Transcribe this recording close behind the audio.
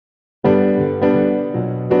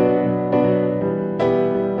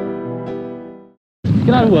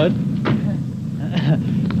Can I have a word?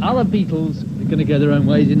 Are the Beatles going to go their own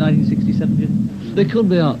ways in 1967? They could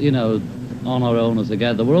be, you know, on our own or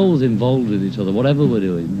together. We're always involved with each other, whatever we're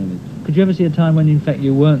doing. I mean, could you ever see a time when, in fact,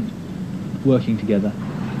 you weren't working together?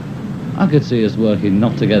 I could see us working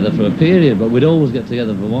not together for a period, but we'd always get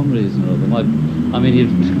together for one reason or other. I mean,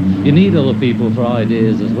 you need other people for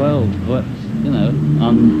ideas as well, but, you know,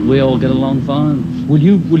 and we all get along fine. Will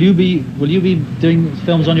you be doing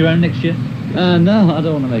films on your own next year? No, I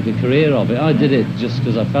don't want to make a career of it. I did it just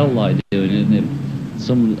because I felt like doing it.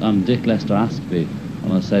 And Dick Lester asked me,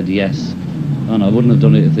 and I said yes. And I wouldn't have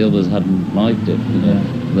done it if the others hadn't liked it. You know? Yeah.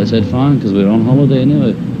 They said fine because we were on holiday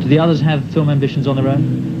anyway. Do the others have film ambitions on their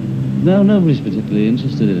own? No, nobody's particularly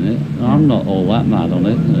interested in it. I'm not all that mad on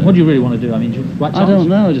it. You know. What do you really want to do? I mean, write songs? I don't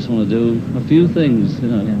know. I just want to do a few things, you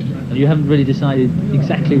know. Yeah. And you haven't really decided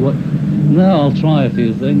exactly what? No, I'll try a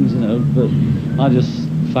few things, you know. But I just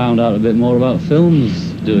found out a bit more about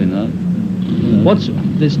films doing that. You know. What's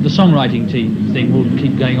this? The songwriting thing will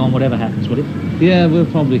keep going on, whatever happens, will it? Yeah, we'll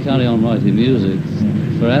probably carry on writing music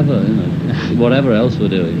forever, you know. Whatever else we're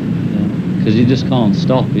doing. Because you just can't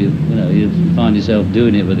stop. You know, you find yourself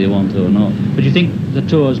doing it whether you want to or not. But you think the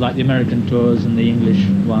tours, like the American tours and the English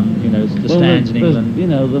one, you know, the stands in England... You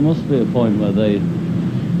know, there must be a point where they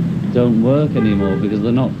don't work anymore because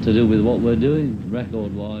they're not to do with what we're doing,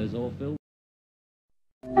 record-wise or film.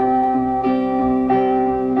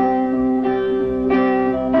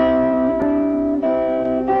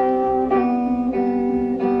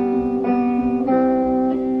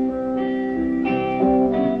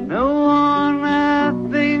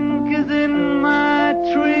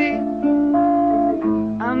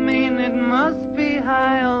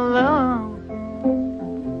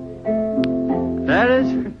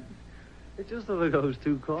 It just sort of goes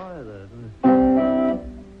too quiet there, doesn't it?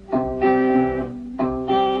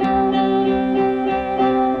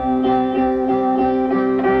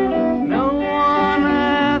 No one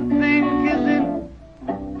I think is in.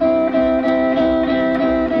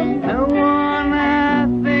 No one I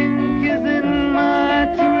think is in my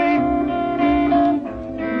tree.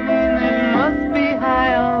 And it must be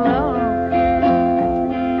high or low.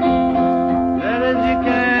 That is you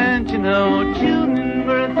can't, you know, tuning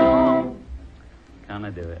birds home. Can I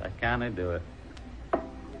do it? Can I do it?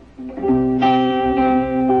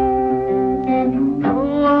 No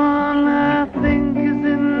one I think is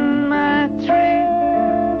in my tree.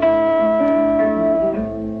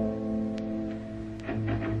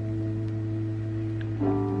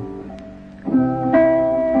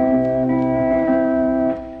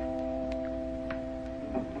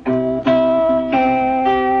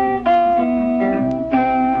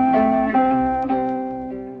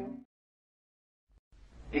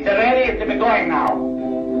 Is it ready? It's going now.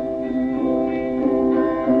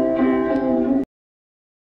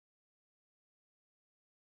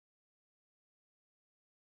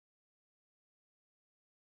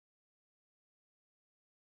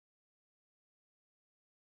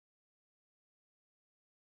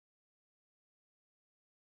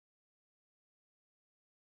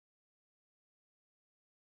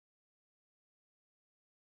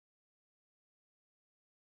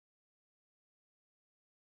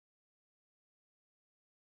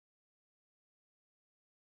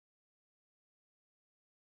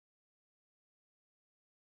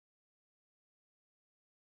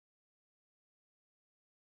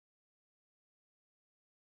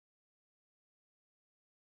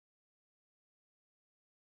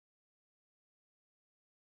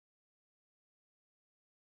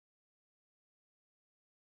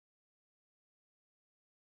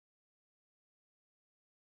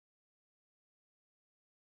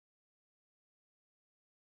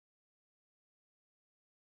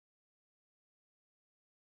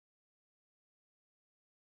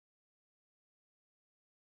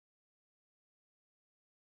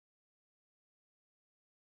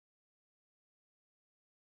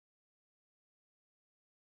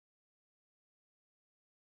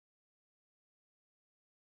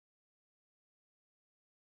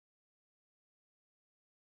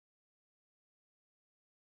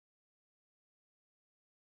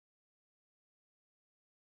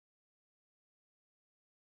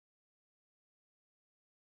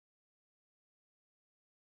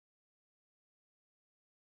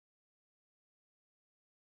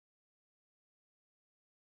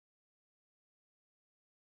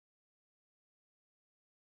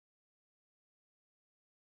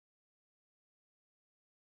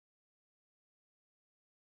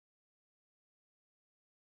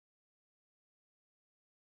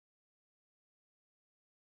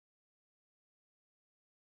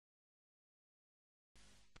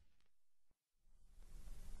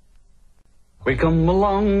 We come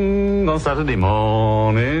along on Saturday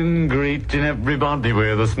morning, greeting everybody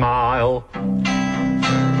with a smile.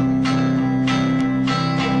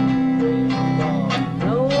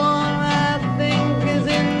 No one I think is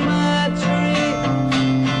in my tree.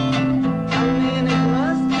 I mean, it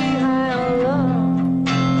must be high or low.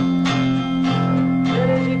 That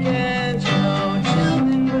is, you can't show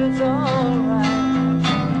children, but it's alright.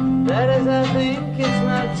 That is, I think it's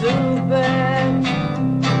not too bad.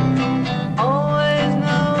 Always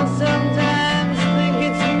know, sometimes think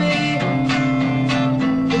it's me.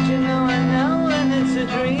 But you know I know when it's a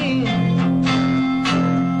dream.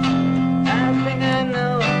 I think I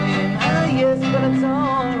know, I mean, yes, but it's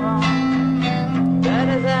all wrong. That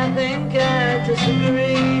is, I think I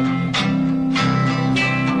disagree.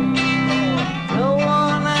 No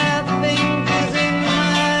one I think is in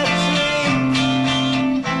my tree.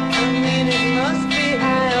 I mean, it must be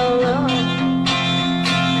high or low.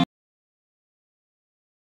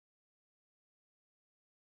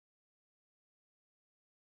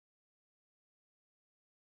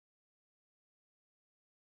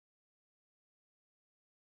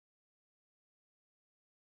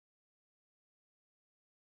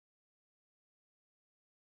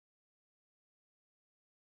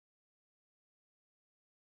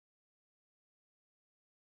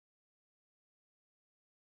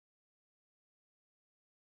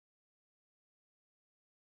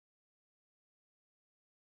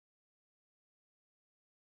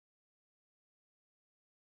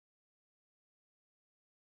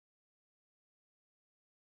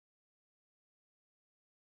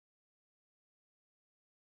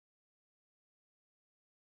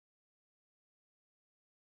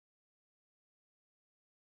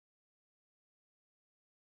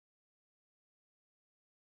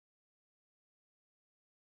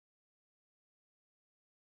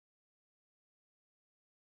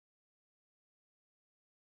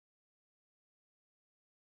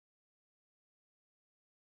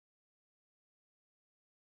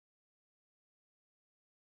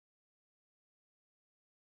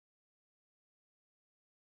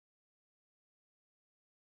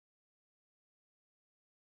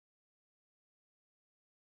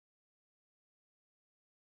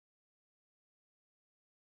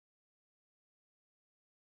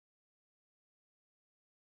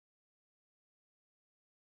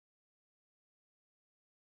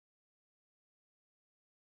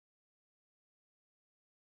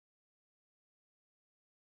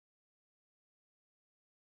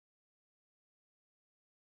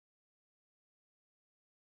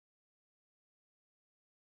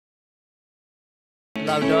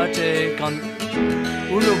 Laudate con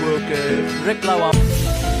ulubuke reclawam.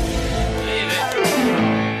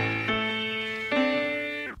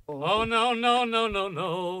 Oh no, no, no, no,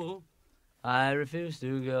 no. I refuse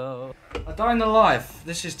to go. A Day in the Life.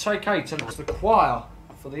 This is take 8 and it's the choir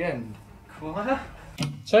for the end. Choir?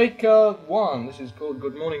 Take 1. This is called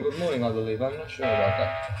Good Morning, I believe. I'm not sure about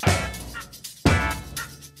that.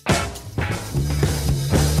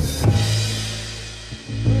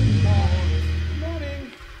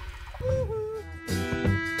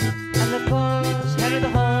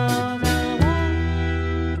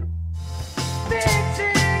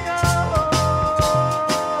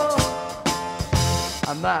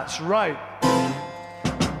 And that's right.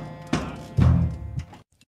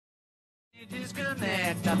 You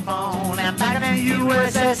disconnect the phone and back in the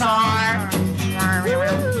USSR.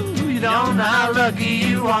 You don't know how lucky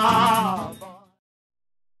you are.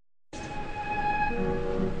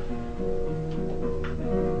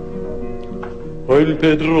 I'm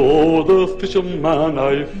Pedro the fisherman,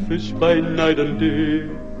 I fish by night and day.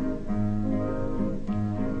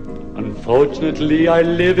 Unfortunately, I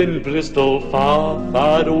live in Bristol, far,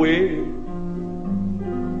 far away.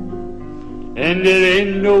 And there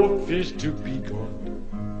ain't no fish to be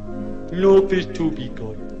caught, no fish to be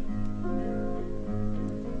caught.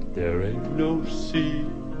 There ain't no sea.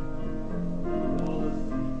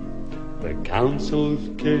 The councils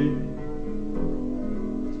came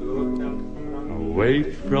away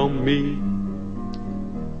from me.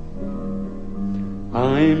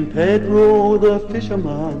 I'm Pedro the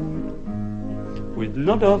fisherman, with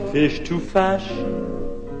not a fish to fash.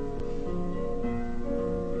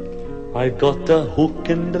 I've got a hook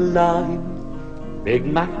and a line, Big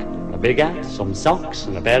Mac, a big hat, some socks,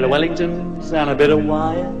 and a pair of Wellingtons, and a bit of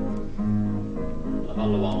wire.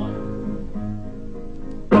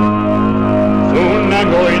 Soon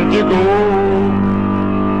I'm going to go.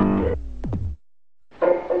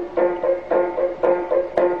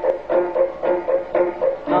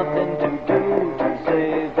 Nothing to do to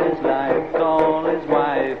save his life, call his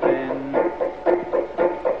wife in.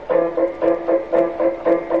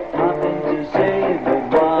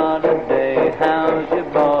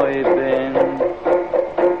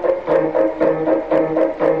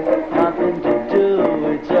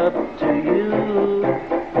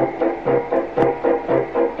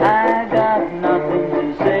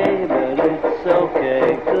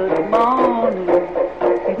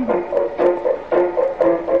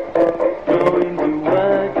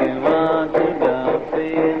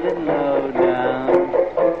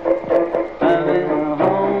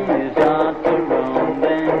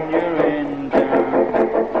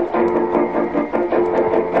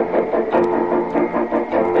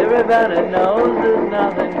 Everybody knows there's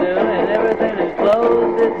nothing doing, everything is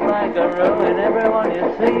closed, it's like a ruin. Everyone you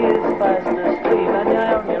see is fast asleep, and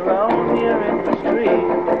you're on your own, you're in the street.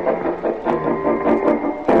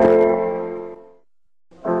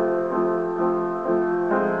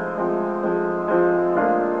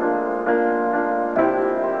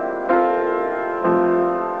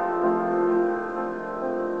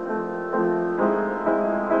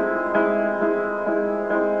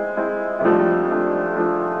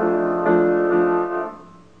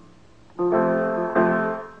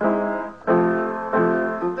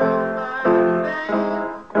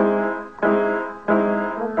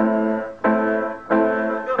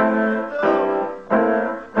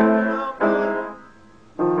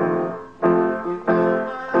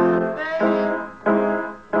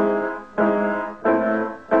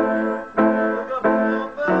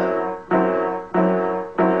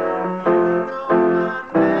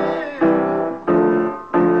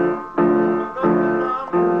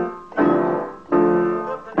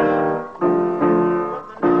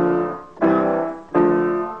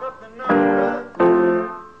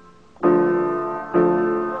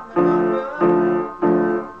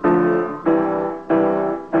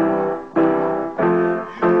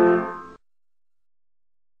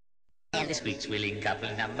 This week's willing couple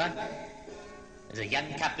number is a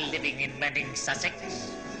young couple living in Reading, Sussex,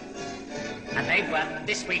 and they've won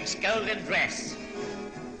this week's golden dress.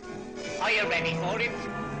 Are you ready for it?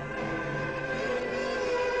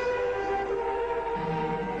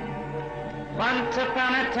 Once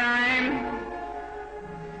upon a time,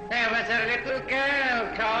 there was a little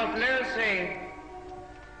girl called Lucy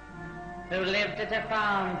who lived at a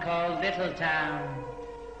farm called Littletown.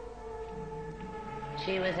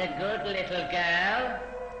 She was a good little girl,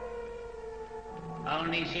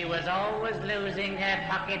 only she was always losing her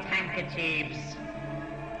pocket handkerchiefs.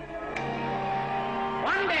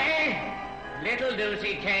 One day, little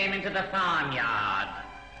Lucy came into the farmyard,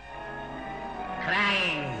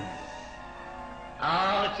 crying.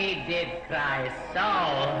 Oh, she did cry so.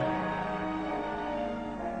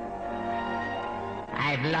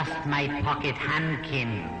 I've lost my pocket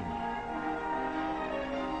handkin.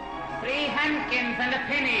 3 handkins and a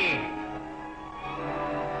penny.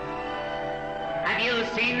 Have you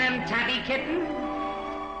seen them, Tabby Kitten?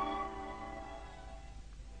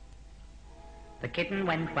 The kitten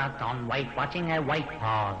went on watching her white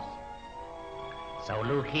paws. So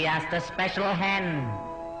Lukey asked a special hen.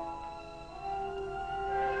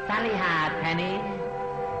 Sally Hardpenny,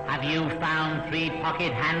 have you found 3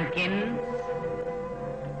 pocket handkins?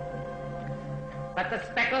 But the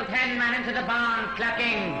speckled hen ran into the barn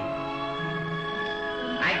clucking.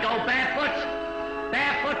 I go barefoot,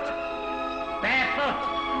 barefoot, barefoot.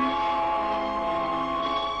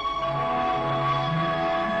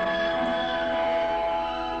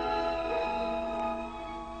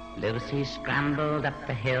 Lucy scrambled up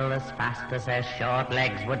the hill as fast as her short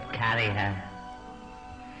legs would carry her.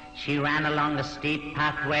 She ran along the steep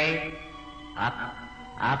pathway, up,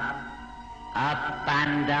 up, up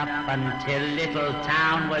and up until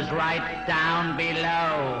Littletown was right down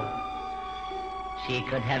below. She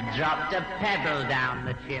could have dropped a pebble down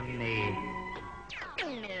the chimney.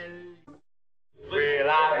 We'll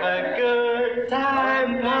have a good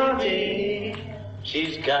time party.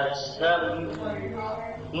 She's got some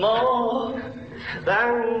more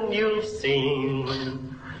than you've seen.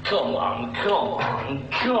 Come on, come on,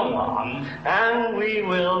 come on, and we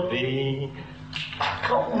will be.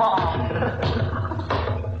 Come on.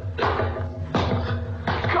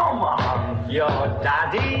 Come on, your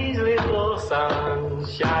daddy's little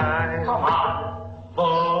sunshine. Come on,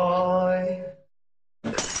 boy.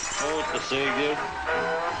 Oh, to see you.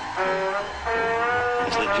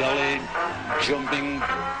 It's the jolly, jumping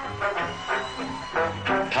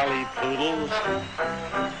pally poodles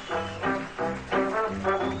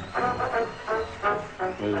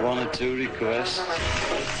with 1 or 2 requests.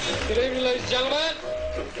 Good evening, ladies and gentlemen.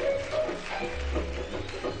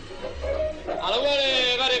 And a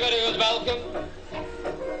very, very, very good welcome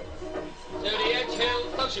to the Edge Hill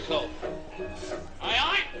Social Club. Aye,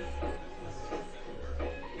 aye.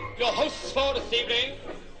 Your hosts for this evening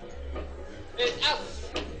is us,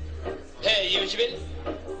 per usual.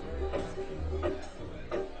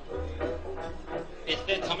 It's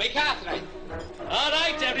the Tommy Cartwright. All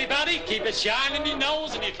right, everybody, keep it shining your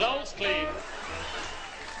nose and your clothes clean.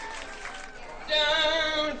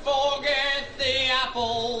 Don't forget the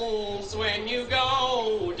apples when you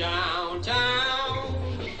go downtown.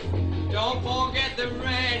 Don't forget the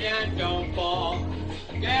red and don't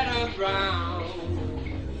forget the brown.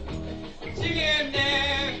 See him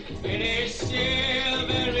there in his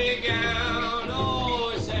silvery gown.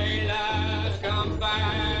 Oh, say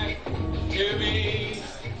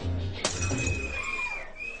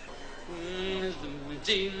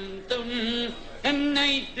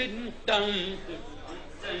Well,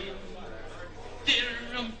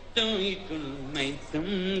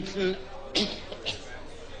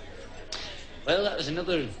 that was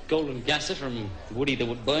another golden gasser from Woody the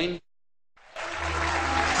Woodbine.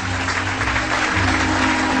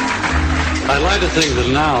 I'd like to think that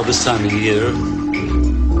now, this time of year,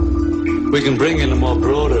 we can bring in a more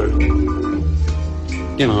broader,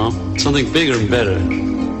 you know, something bigger and better.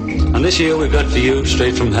 And this year we've got for you,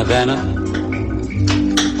 straight from Havana,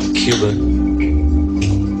 Cuba.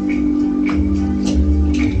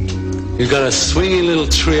 You've got a swinging little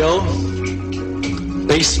trio,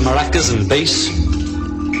 bass, maracas, and bass.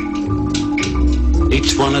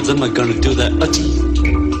 Each one of them are going to do their utty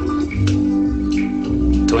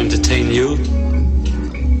to entertain you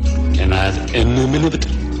in that inimitable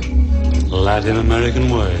Latin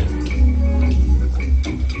American way.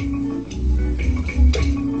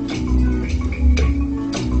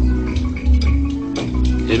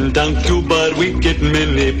 In down Cuba we get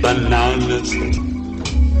many bananas,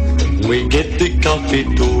 we get the coffee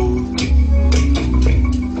too.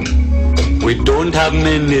 We don't have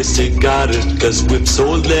many cigars, 'cause we've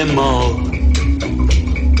sold them all.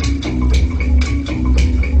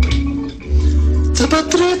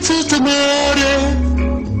 Patrizia d'amore,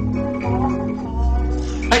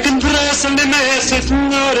 I can press on the mess,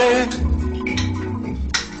 signore,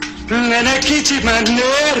 and I keep my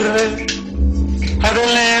nerve. I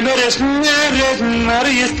don't let me rest,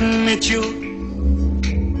 Marius, meet you.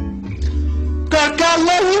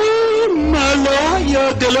 Cacala, my lawyer,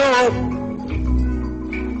 the Lord.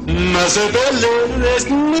 Masabella, rest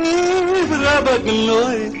me,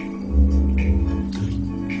 Rabagaloy.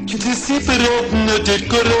 Ci si ferma del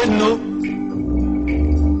correno,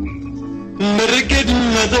 perché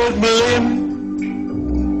non dormiremo.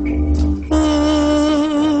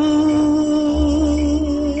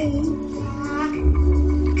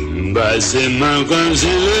 Basse ma con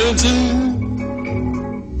silenzio,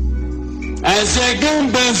 a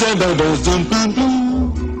second pensa babasum pum pum.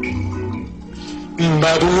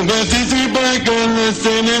 Babu basi si con la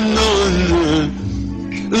scena non.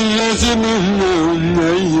 Listen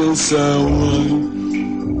to someone.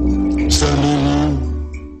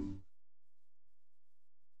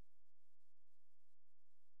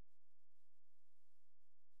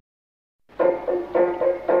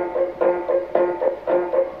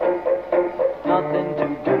 Nothing to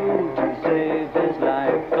do to save his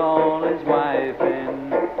life, call his wife in.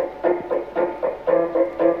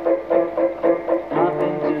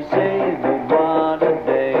 Nothing to say, but what a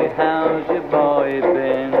day, how's your boy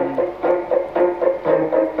been?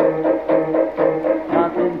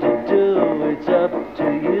 Nothing to do, it's up to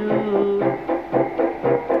you.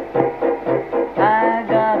 I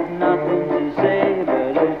got nothing to say,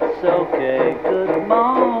 but it's okay, good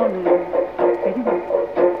morning.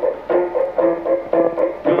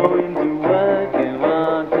 Going to work, you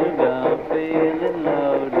want to go, feeling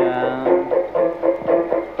low down.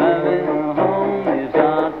 Having a home, you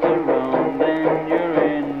start to roam, then you're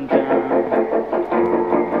in town.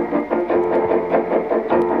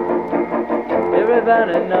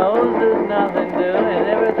 Everybody knows there's nothing doing,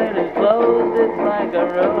 everything is closed, it's like a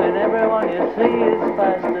ruin. Everyone you see is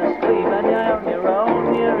fast asleep,